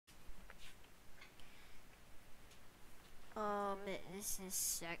this is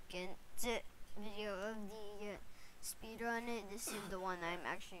second video of the speedrun. This is the one I'm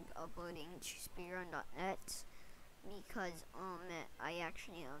actually uploading to speedrun.net because I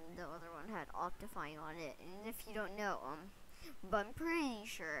actually the other one had Optifying on it, and if you don't know but I'm pretty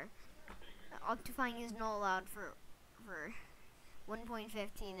sure Optifying is not allowed for 1.15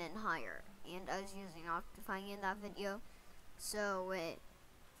 and higher, and I was using Optifying in that video, so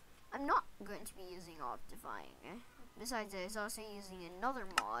I'm not going to be using Optifying. Besides, I was also using another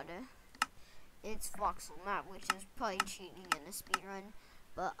mod. It's Voxel Map, which is probably cheating in a speedrun.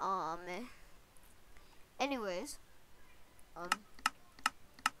 But anyways,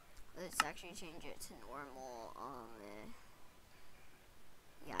 let's actually change it to normal.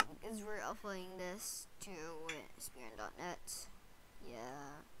 Yeah, because we're uploading this to speedrun.net.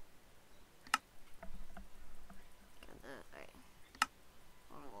 Yeah. Alright.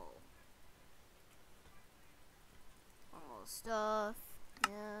 Normal stuff.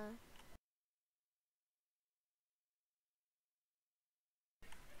 Yeah.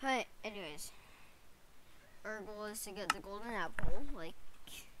 But anyways, our goal is to get the golden apple, like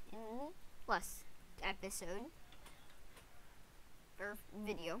in last episode or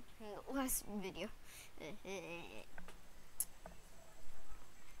video. Last video.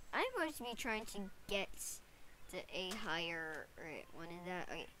 I'm going to be trying to get to a higher one in that.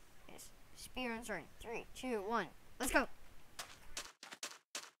 Okay, yes. Speedrun starting. 3, 2, 1. Let's go.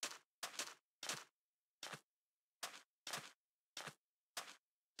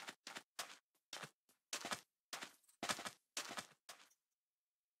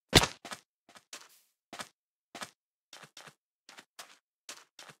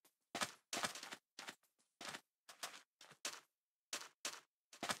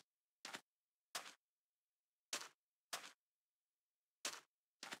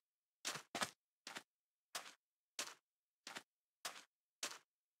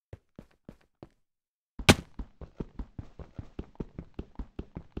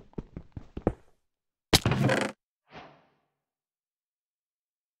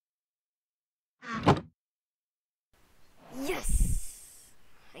 Yes!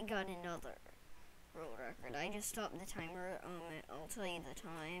 I got another world record. I just stopped the timer. I'll tell you the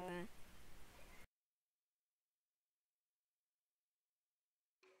time.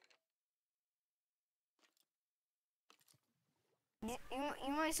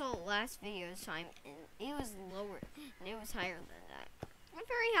 You might saw last video's time, and it was lower, and it was higher than that. I'm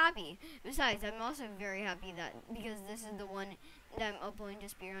very happy. Besides, I'm also very happy that, because this is the one that I'm uploading to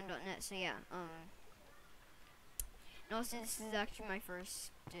speedrun.net, so yeah, and also this is actually my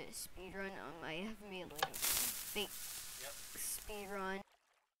first speedrun. I have made like a fake speedrun.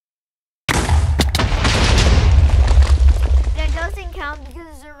 That doesn't count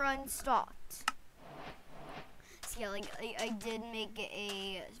because the run stopped. So yeah, like I did make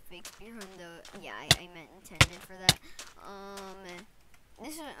a fake speedrun though. Yeah, I meant intended for that.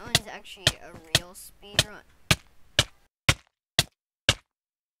 This one is actually a real speedrun.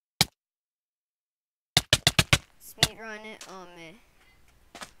 Speedrun it.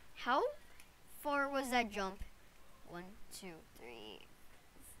 How far was that jump? 1, 2, 3.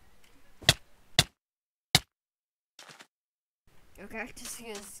 Okay,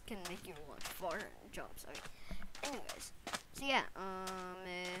 cactuses can make you launch far jumps. Okay. Anyways, so yeah,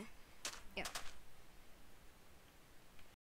 yeah.